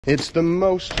It's the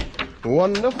most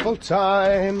wonderful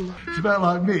time. It's about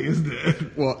like me, isn't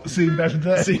it? What? Seen better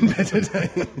days. Seen better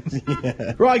days.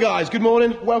 Yeah. Right, guys, good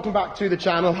morning. Welcome back to the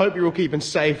channel. Hope you're all keeping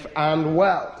safe and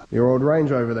well. Your old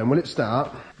Range Rover then, will it start?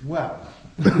 Well,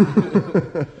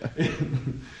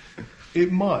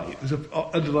 it might. There's an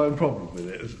underlying problem with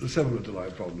it. There's several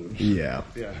underlying problems. Yeah.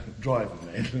 Yeah, driver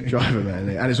mainly. Driver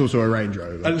mainly. And it's also a Range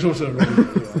Rover. And it's also a Range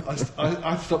Rover.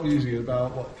 I stopped using it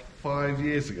about, what, 5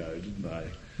 years ago, didn't I?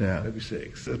 Yeah. Maybe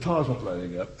 6. The tyre's not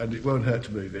loading up, and it won't hurt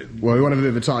to move it. Well, we want to have a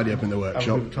bit of a tidy up in the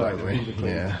workshop.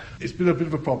 Yeah. It's been a bit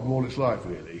of a problem all its life,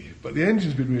 really. But the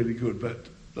engine's been really good. But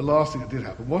the last thing that did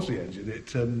happen was the engine.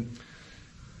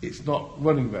 It's not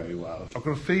running very well. I've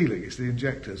got a feeling it's the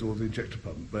injectors or the injector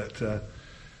pump, but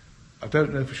I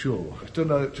don't know for sure. It's done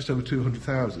just over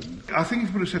 200,000. I think if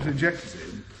you put a set of injectors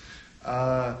in,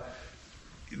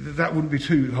 that wouldn't be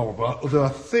too horrible, although I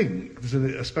think there's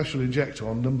a special injector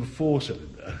on number 4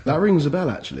 cylinder. That rings a bell,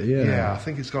 actually, yeah. Yeah, I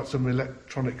think it's got some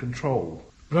electronic control.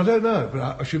 But I don't know, but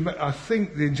I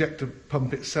think the injector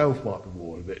pump itself might be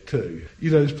worn a bit too. You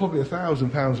know, there's probably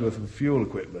 £1,000 worth of fuel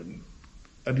equipment,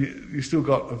 and you still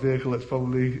got a vehicle that's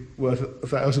probably worth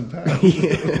 £1,000.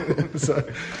 Yeah. So,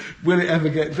 will it ever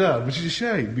get done? Which is a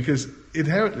shame, because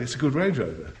inherently it's a good Range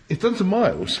Rover. It's done some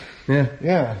miles. Yeah.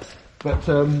 Yeah, but...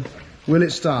 will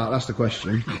it start? That's the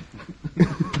question.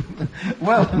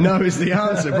 well, no is the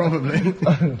answer, probably. Ooh.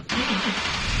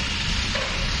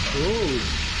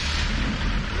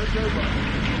 Let's go back.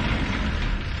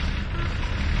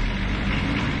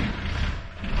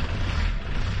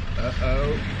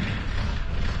 Uh-oh.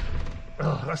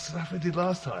 Oh, that's what we did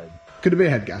last time. Could it be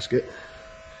a head gasket?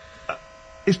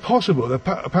 It's possible.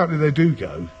 Apparently they do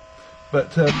go, but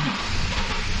because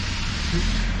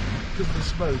of the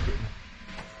smoking,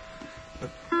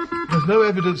 there's no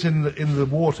evidence in the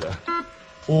water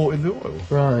or in the oil.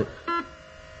 Right.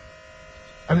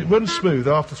 And it runs smooth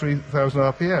after 3,000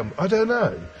 RPM. I don't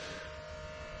know.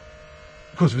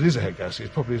 Of course, if it is a head gasket,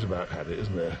 it probably is about had it,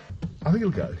 isn't it? I think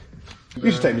it'll go. You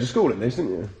used to take me to school in this,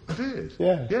 didn't you? I did.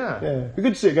 Yeah. Yeah. Yeah. It'd be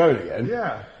good to see it going again.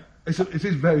 Yeah. It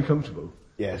is very comfortable.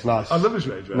 Yeah, it's nice. I love this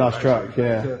Range Rover. Nice truck, actually,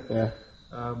 yeah. but, yeah.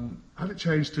 Had it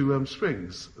changed to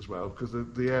springs as well, because the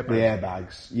airbags. The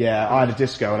airbags. Yeah, I had a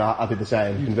disco and I did the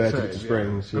same, converted it to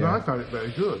springs. Yeah. Yeah. And I found it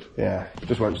very good. Yeah, it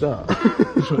just won't start.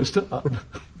 Just won't start.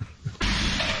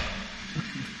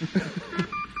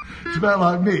 It's about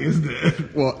like me, isn't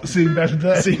it? What? Seen better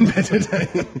days. Seen better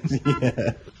days.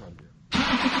 Yeah.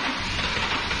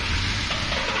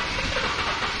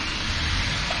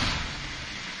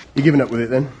 You giving up with it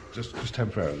then? Just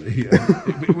temporarily, yeah.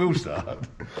 it will start.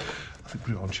 I think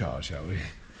put it on charge, shall we?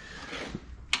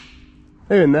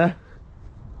 Who in there?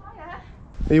 Hiya.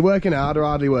 Are you working hard or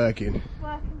hardly working?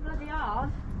 Working bloody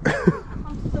hard.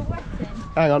 I'm still wetting.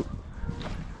 Hang on.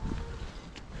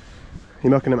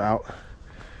 You're knocking them out.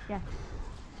 Yeah.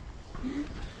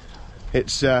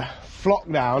 It's flock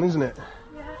down, isn't it?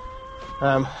 Yeah.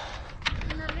 And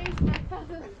they're losing their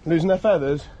feathers. Losing their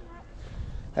feathers?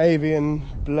 Avian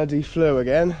bloody flu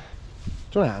again.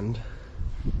 Do you want a hand?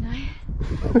 No.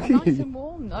 Nice and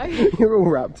warm though. You're all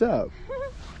wrapped up.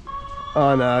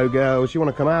 I know, girls. You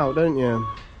want to come out, don't you?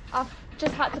 I've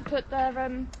just had to put their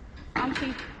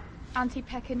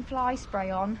anti-pecking fly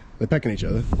spray on. They're pecking each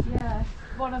other. Yeah.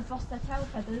 One have lost their tail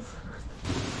feathers.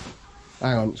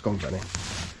 Hang on, it's gone funny.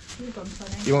 You've gone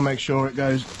funny. You want to make sure it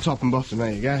goes top and bottom.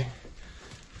 There you go.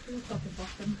 Who's top and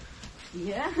bottom?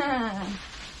 Yeah.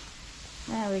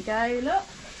 There we go, look.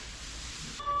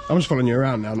 I'm just following you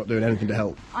around now, not doing anything to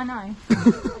help. I know. You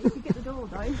can get the door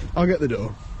though. I'll get the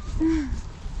door. I'm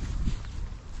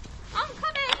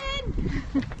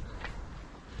coming!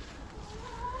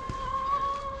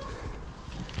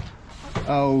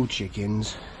 Oh,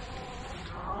 chickens.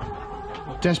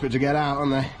 Desperate to get out,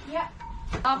 aren't they? Yeah.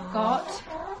 I've got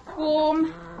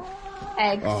warm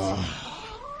eggs. Oh,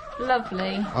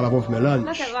 Lovely. I'll have one for my lunch.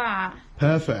 Look at that.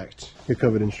 Perfect. You're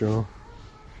covered in straw.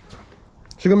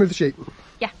 Should we go move the sheep?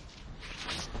 Yeah.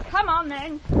 Come on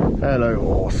then. Hello,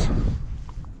 horse.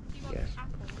 Yes.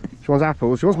 She wants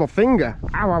apples. She wants my finger.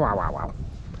 Ow, ow, ow, ow, ow.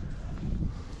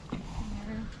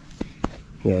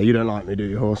 Yeah, you don't like me, do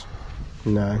you, horse?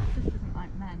 No. She doesn't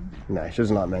like men. No, she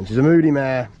doesn't like men. She's a moody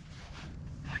mare.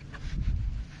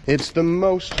 It's the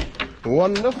most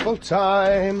wonderful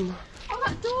time Oh,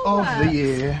 that door of works. the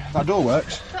year. That door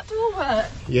works. That door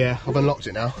works. Yeah, I've unlocked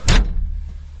it now.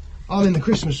 I'm in the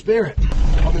Christmas spirit.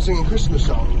 I've been singing Christmas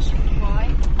songs.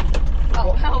 Why?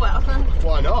 Oh, how well.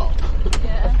 Why not?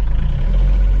 Yeah.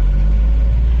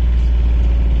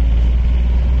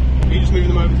 Are you just moving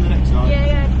them over to the next side?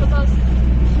 Yeah, because I was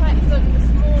checking them this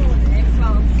morning,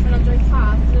 well, when I drove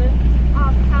past,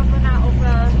 have run out of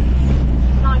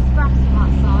nice grass on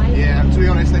that side. Yeah, to be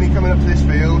honest, they need coming up to this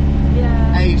field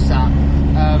Yeah. ASAP.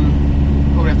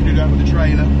 Probably have to do that with the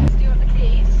trailer. Do you want the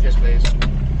keys? Yes, please.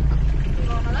 You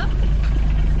want them?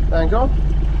 Thank God.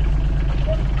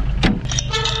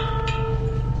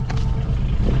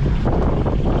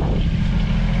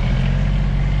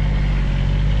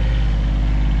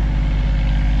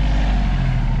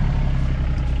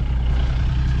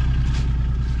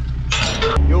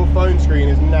 Your phone screen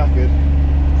is knackered.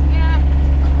 Yeah.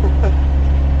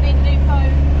 Need a new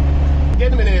phone. Get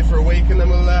them in here for a week and then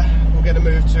we'll get them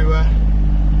moved to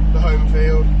the home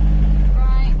field.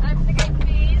 Right, open the gate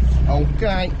please.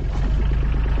 Okay.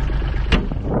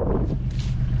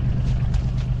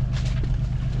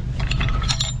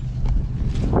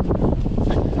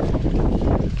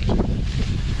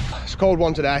 It's a cold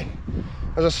one today.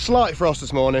 There's a slight frost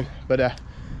this morning, but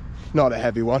not a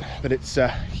heavy one. But it's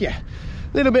yeah,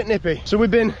 a little bit nippy. So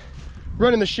we've been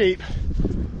running the sheep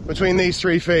between these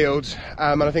three fields,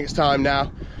 and I think it's time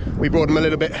now we brought them a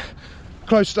little bit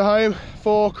closer to home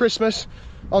for Christmas,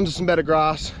 onto some better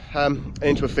grass,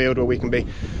 into a field where we can be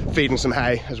feeding some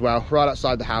hay as well, right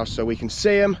outside the house so we can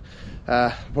see them.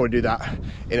 Probably do that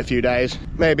in a few days,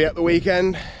 maybe at the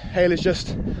weekend. Hayley's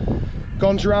just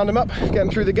gone to round them up, get them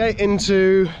through the gate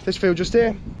into this field just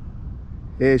here.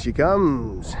 Here she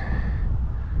comes.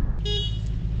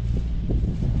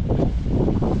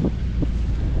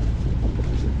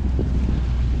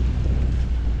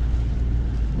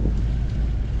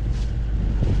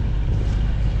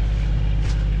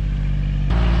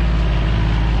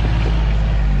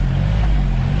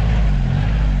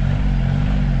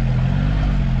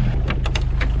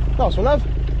 Nice one, love.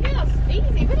 Yeah, that's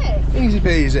easy, isn't it? Easy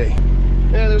peasy.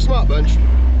 Yeah, they're a smart bunch.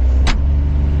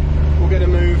 We'll get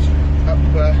them moved up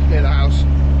near the house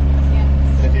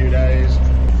Yeah. in a few days.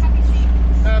 Happy sheep.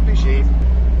 Happy sheep.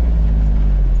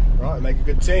 Right, make a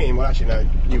good team. Well, actually, no,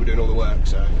 you were doing all the work,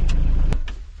 so.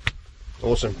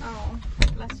 Awesome. Oh,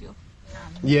 bless your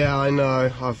hand. Yeah, I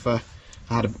know. I've I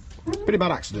had a pretty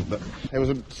bad accident, but it was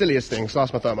the silliest thing.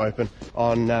 Sliced my thumb open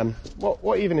on,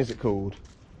 what even is it called?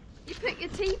 You put your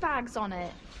tea bags on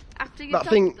it after you That dumped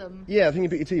thing, them. yeah, I think you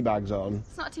put your tea bags on.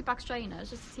 It's not a tea bag strainer,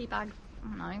 it's just a tea bag, I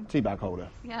don't know. Tea bag holder.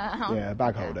 Yeah. Yeah,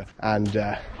 bag holder. And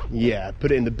yeah,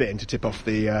 put it in the bin to tip off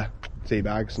the tea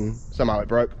bags, and somehow it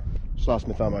broke. Sliced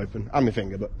my thumb open, and my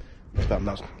finger, but my thumb,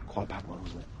 that was quite a bad one,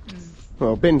 wasn't it?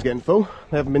 Well, bin's getting full.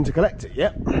 They haven't been to collect it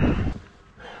yet.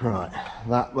 Right,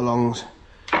 that belongs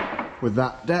with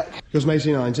that deck. Gus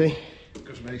Macy 90.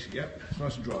 Gus Macy, yep. It's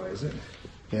nice and dry, is it?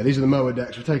 Yeah, these are the mower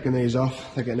decks. We're taking these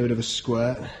off. They're getting rid of a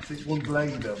squirt. This one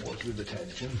blade that was with the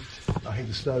tension. I think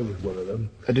the stone was one of them.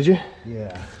 Oh, did you?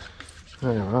 Yeah.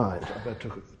 Oh, right. I better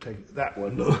take that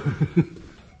one, look.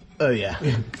 Oh, yeah.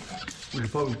 We can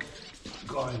probably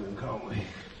grind them, can't we?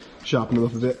 Sharpen them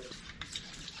up a bit.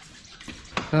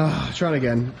 Ah, trying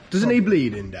again. Does it need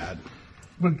bleeding, Dad?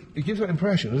 Well, it gives that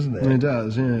impression, doesn't it? It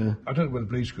does, yeah. I don't know whether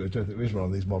bleed screw. I don't think there is one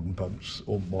of these modern pumps,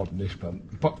 or modern-ish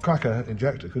pump. Cracker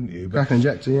injector, couldn't you? But Crack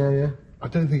injector, yeah. I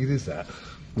don't think it is that.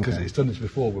 Because Okay. it's done this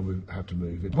before when we had to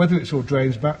move it. Whether it sort of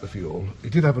drains back the fuel,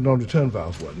 it did have a non-return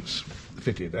valve once,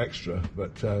 fitted extra,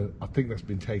 but I think that's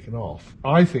been taken off.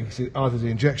 I think it's either the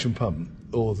injection pump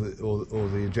or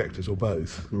the injectors or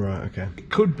both. Right, okay.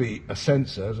 It could be a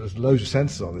sensor. There's loads of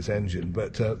sensors on this engine,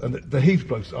 but and the heat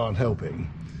plugs aren't helping.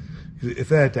 If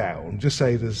they're down, just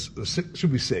say there's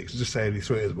should be 6. Just say only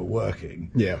 3 of them are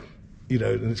working. Yeah. You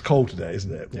know, and it's cold today,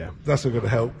 isn't it? Yeah. That's not going to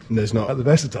help. There's not. At the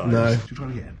best of times. No. Should we try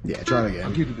it again? Yeah, try it I'll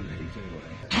again. give it a bit of heat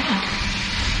anyway.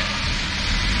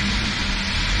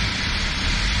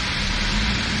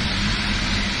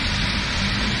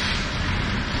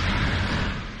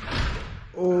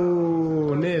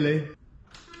 Oh, nearly.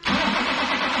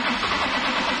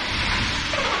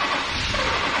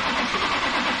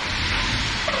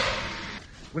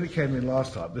 When it came in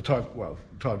last time, the time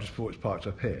just before it's parked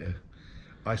up here,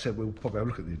 I said we'll probably have a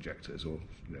look at the injectors, or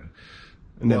you know,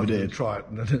 Never rather than did. try it,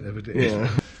 and then it never did. Yeah.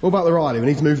 What about the Riley? We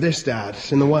need to move this, Dad.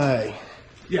 It's in the way.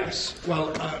 Yes.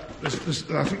 Well, I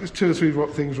think there's 2 or 3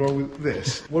 things wrong with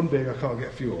this. One being I can't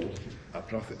get fuel up,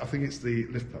 and I think it's the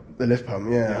lift pump. The lift pump,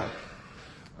 yeah. Yeah.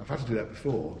 I've had to do that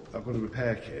before. I've got a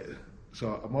repair kit,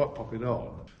 so I might pop it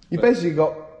on. You've basically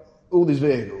got all these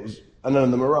vehicles, and none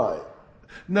of them are right.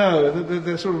 No,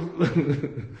 they're sort of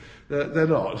they're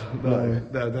not. No,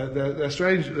 they're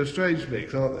strange. They're strange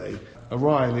mix, aren't they? A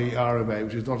Riley RMA,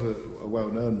 which is not a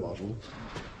well-known model,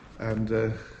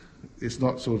 and it's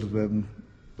not sort of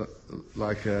the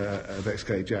like an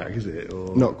XK Jag, is it?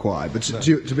 Or Not quite, but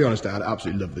to be honest, Dad, I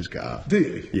absolutely love this car. do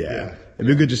you? Yeah. It'd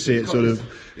be good to see it sort of.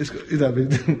 It's got, you know, I mean,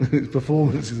 its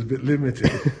performance is a bit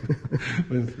limited.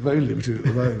 It's very limited at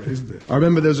the moment, isn't it? I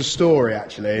remember there was a story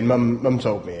actually, and Mum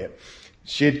told me it.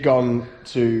 She'd gone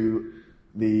to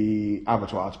the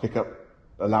abattoir to pick up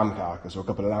a lamb carcass or a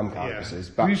couple of lamb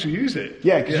carcasses. Yeah. You used to use it.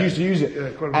 Yeah, because you used to use it. Yeah,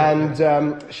 quite a bit,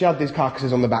 and she had these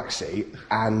carcasses on the back seat,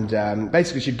 and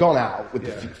basically she'd gone out with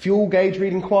the fuel gauge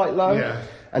reading quite low. Yeah.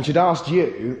 And she'd asked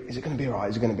you, is it going to be all right?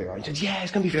 Is it going to be all right? And she said, yeah,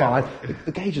 it's going to be fine.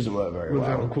 The gauge doesn't work very well.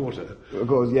 Within a quarter. Of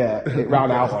course, yeah. It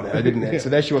ran out on her, didn't it? So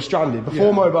there she was stranded.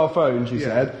 Before mobile phones, she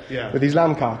said, with these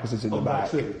lamb carcasses in the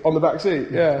back. On the back seat,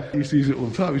 yeah. I used to use it all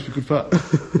the time. It used to be good fun.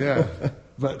 Yeah.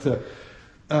 But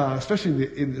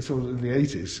especially in the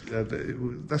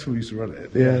 80s, that's when we used to run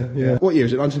it. Yeah. What year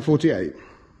is it? 1948? It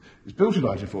was built in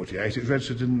 1948. It was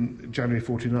registered in January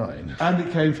 49. And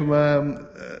it came from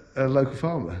a local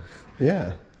farmer.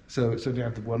 Yeah. So you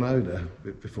had the one owner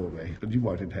before me, and you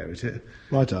might inherit it.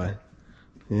 Might I?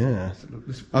 Yeah.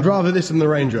 I'd rather this than the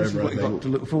Range Rover, This is what I you've think. got to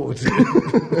look forward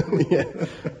to. Yeah.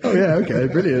 Oh, yeah, okay,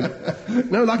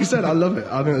 brilliant. No, like I said, I love it.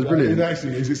 I think it's brilliant. It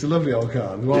actually is. It's a lovely old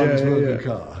car. The Ryman's a good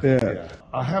car. Yeah.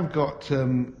 I have got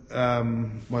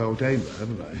my old Daimler,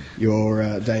 haven't I?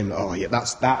 Your Daimler. Oh, yeah,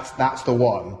 that's the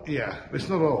one. Yeah, it's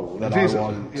not old. That It I is,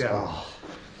 want. Yeah.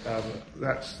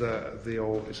 That's the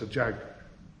old. It's a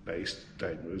Jag-based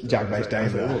Daimler. Jag-based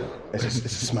Daimler. It's a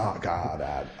smart car,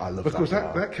 Dad. I love that. Of course,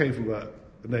 car. that came from a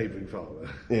neighbouring farmer.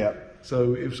 Yeah.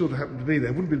 So it sort of happened to be there.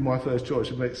 It wouldn't have been my first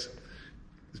choice. It's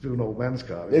been an old man's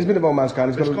car. It's been a old man's car.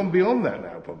 It's gone beyond that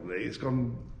now, probably. It's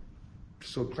gone to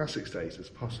sort of classic status,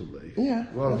 possibly. Yeah.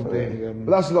 Rather than being.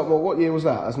 But that's a lot more. What year was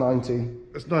that? That's 90.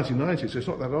 That's 1990, so it's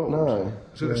not that old. No.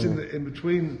 So that's in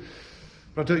between.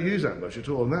 But I don't use that much at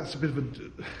all, and that's a bit of a.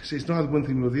 See, it's neither one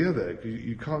thing nor the other.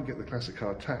 You can't get the classic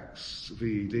car tax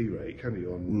VED rate, can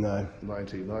you? On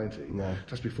 1990. No. It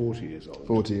has to be 40 years old.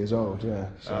 40 years old, yeah.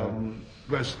 So.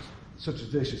 Whereas such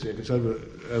as this, you see, if it's over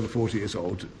 40 years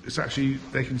old, it's actually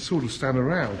they can sort of stand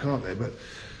around, can't they? But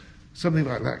something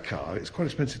like that car, it's quite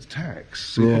expensive to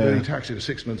tax. So you can only tax it for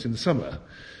 6 months in the summer,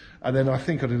 and then I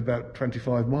think I did about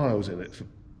 25 miles in it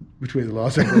between the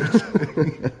last 8 months.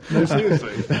 No,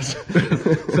 seriously.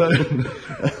 So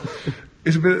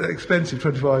it's a bit expensive,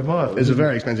 25 miles. It's a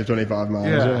very expensive 25 miles.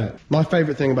 Yeah. My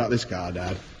favourite thing about this car,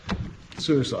 Dad.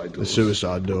 Suicide doors. The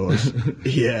suicide doors.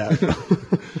 Yeah.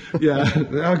 Yeah,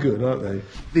 they are good, aren't they?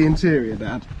 The interior,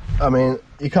 Dad. I mean,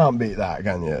 you can't beat that,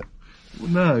 can you? Well,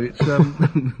 no, it's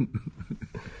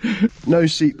no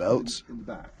seatbelts. in the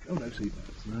back. Oh, no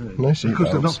seatbelts. No. No seatbelts.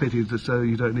 Because they're not fitted, so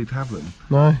you don't need to have them.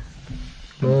 No.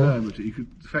 No, but you could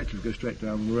effectively go straight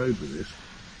down the road with this.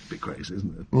 Bit crazy,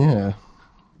 isn't it? Yeah.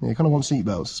 You kind of want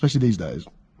seatbelts, especially these days.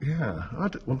 Yeah, I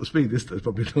don't want the speed this does,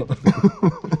 probably not.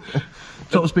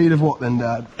 Top speed of what then,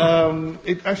 Dad?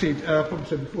 It actually, probably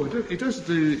said before,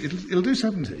 it'll do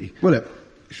 70. Will it?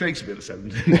 It shakes a bit at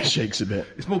 70. It shakes a bit.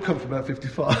 It's more comfortable at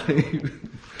 55.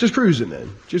 Just cruising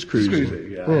then? Just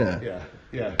cruising?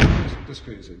 Yeah. Just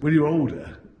cruising. When you're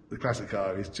older, the classic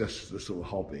car is just the sort of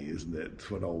hobby, isn't it,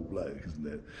 for an old bloke, isn't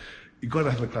it? You've got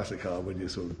to have a classic car when you're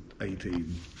sort of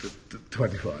 18 to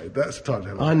 25. That's the time to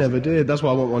have a I never did. That's why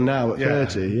I want one now at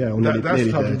 30. Yeah, or that's nearly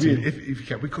the time 30. to really, if you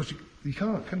can, because you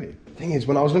can't, can you? The thing is,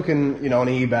 when I was looking, on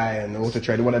eBay and Auto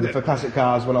Trader, whatever, for classic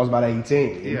cars when I was about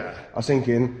 18, I was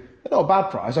thinking, they're not a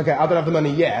bad price. Okay, I don't have the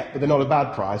money yet, but they're not a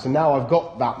bad price. And now I've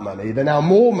got that money. They're now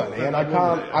more money, and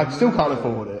I still can't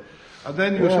afford it. And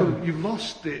then you've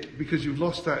lost it because you've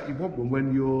lost that. You want one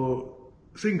when you're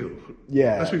single.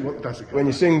 Yeah. That's what you want the classic car. When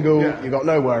you're single, you've got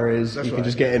no worries, you can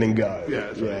just get in and go. Yeah,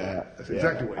 that's right. That's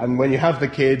exactly what And when you have the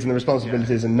kids and the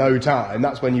responsibilities and no time,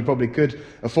 that's when you probably could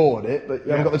afford it, but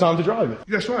you haven't got the time to drive it.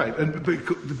 That's right. But it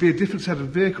could be a different set of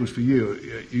vehicles for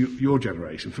your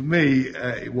generation. For me,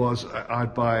 it was,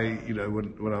 I'd buy,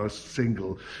 when I was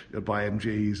single, I'd buy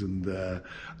MGs, and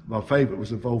my favourite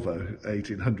was the Volvo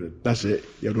 1800. That's it.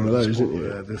 You had one of those, didn't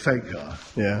you? The Saint car.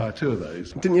 Yeah. I had 2 of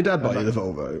those. Didn't your dad buy you the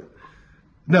Volvo?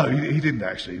 No, he didn't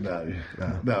actually, no.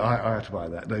 No, I had to buy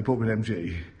that. No, he bought me an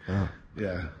MG. Oh.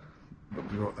 Yeah. But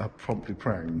I promptly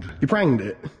pranged. You pranged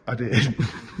it? I did.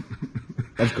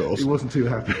 Of course. He wasn't too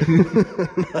happy.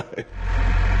 No.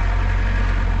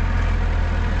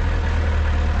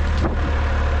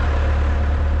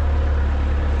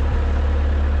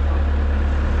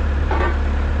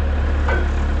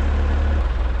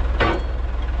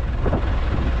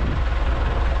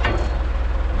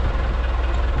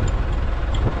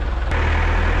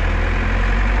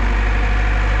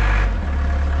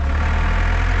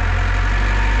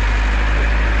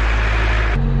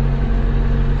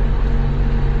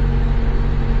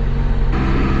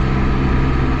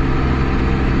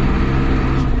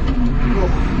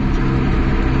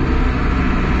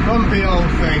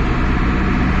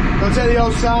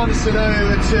 old Sanderson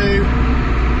over to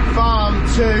Farm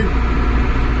 2.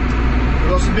 We've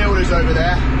got some builders over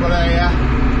there. Got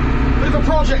a bit of a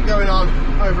project going on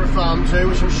over at Farm 2,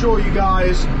 which I'm sure you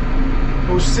guys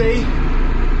will see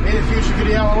in a future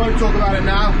video. I won't talk about it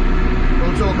now.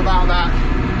 We'll talk about that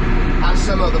at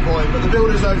some other point. But the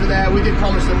builders over there, we did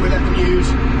promise them we'd let them use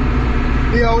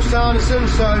the old Sanderson,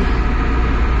 so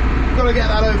got to get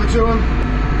that over to them.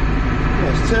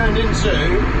 Yeah, it's turned into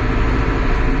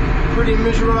a pretty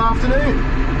miserable afternoon.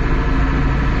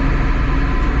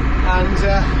 And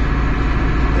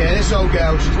yeah, this old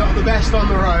girl, she's not the best on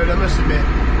the road, I must admit.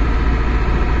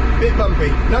 Bit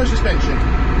bumpy, no suspension,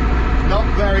 not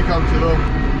very comfortable.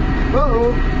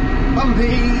 Whoa,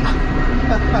 bumpy.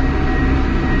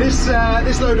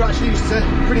 This loader actually used to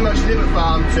pretty much live at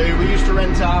Farm 2. We used to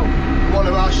rent out one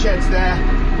of our sheds there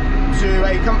to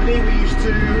a company. We used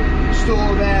to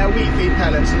store their wheat feed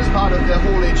pellets, and as part of the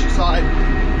haulage side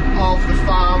of the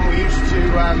farm, we used to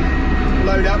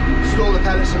load up, store the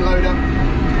pellets and load up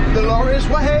the lorries.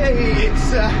 Well, hey,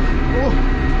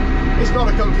 it's not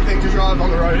a comfy thing to drive on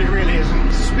the road, it really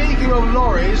isn't. Speaking of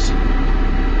lorries,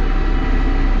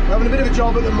 we're having a bit of a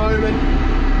job at the moment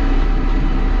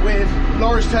with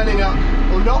lorries turning up,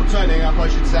 or not turning up I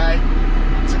should say,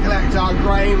 to collect our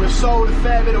grain. We've sold a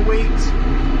fair bit of wheat,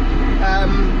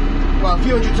 well, a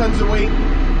few hundred tons of wheat,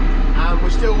 and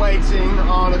we're still waiting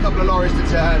on a couple of lorries to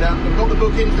turn up. We've got the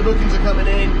bookings are coming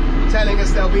in, telling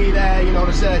us they'll be there, you know, on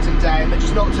a certain day, and they're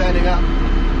just not turning up.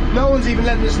 No one's even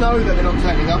letting us know that they're not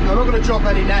turning up, and I'm not going to drop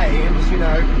any names, you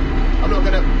know, I'm not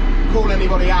going to call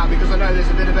anybody out, because I know there's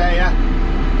a bit of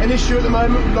an issue at the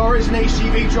moment with lorries and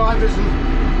HGV drivers, and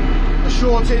a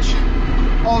shortage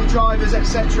of drivers,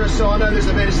 etc. So I know there's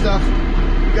a bit of stuff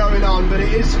going on, but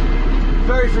it is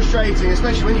very frustrating,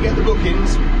 especially when you get the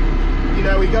bookings. You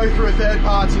know, we go through a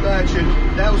third-party merchant,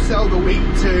 they'll sell the wheat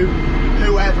to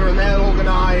whoever, and they'll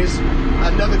organise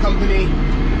another company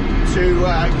to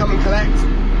come and collect.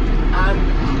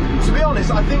 And to be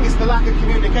honest, I think it's the lack of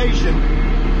communication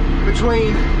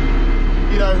between,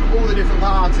 you know, all the different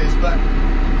parties. But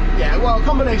yeah, well, a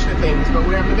combination of things, but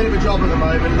we're having a bit of a job at the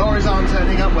moment. Lorries aren't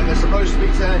turning up when they're supposed to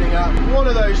be turning up. One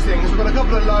of those things. We've got a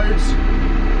couple of loads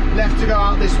left to go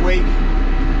out this week.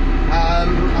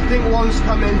 I think one's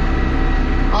coming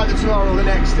either tomorrow or the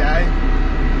next day,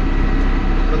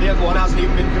 but the other one hasn't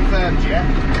even been confirmed yet.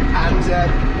 And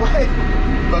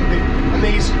bumpy. And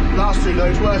these last two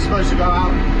loads were supposed to go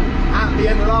out at the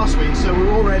end of last week, so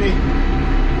we're already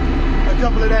a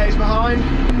couple of days behind.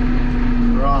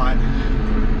 Right,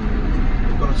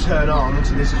 we've got to turn on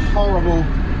to this horrible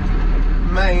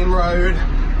main road.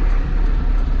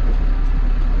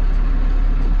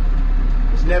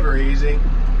 It's never easy.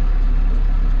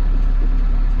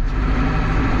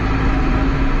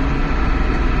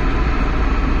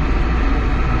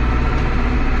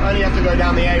 I only have to go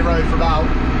down the A road for about,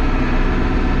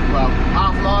 well,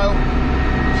 half a mile,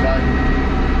 so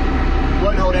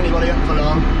won't hold anybody up for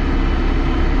long.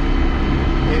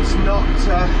 It's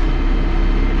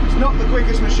not the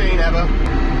quickest machine ever.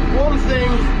 One thing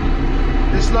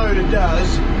this loader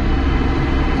does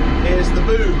is the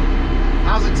boom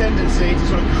has a tendency to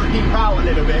sort of creep out a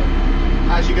little bit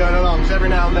as you're going along. So every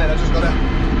now and then I just got to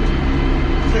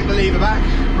flick the lever back,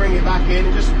 bring it back in,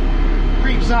 it just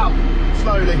creeps out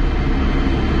slowly.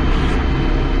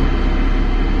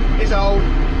 It's old,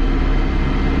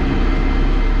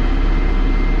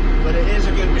 but it is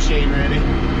a good machine really.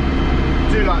 I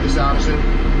do like the Sanderson,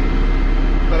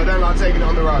 but I don't like taking it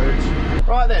on the roads.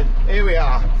 Right then, here we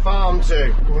are, Farm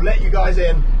 2. We'll let you guys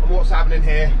in on what's happening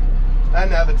here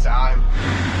another time.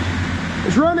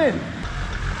 It's running!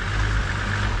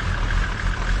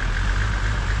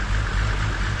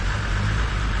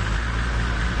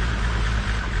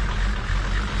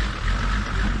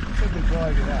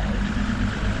 Drive it out.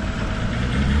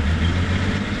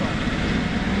 So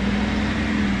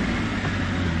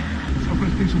I've got a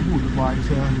piece of wood like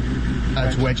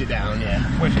to wedge it down, yeah.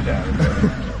 Wedge it down.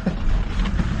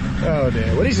 Oh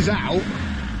dear. Well, this is out.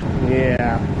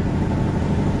 Yeah.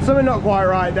 Something not quite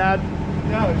right, Dad.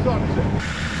 No, it's not, is it?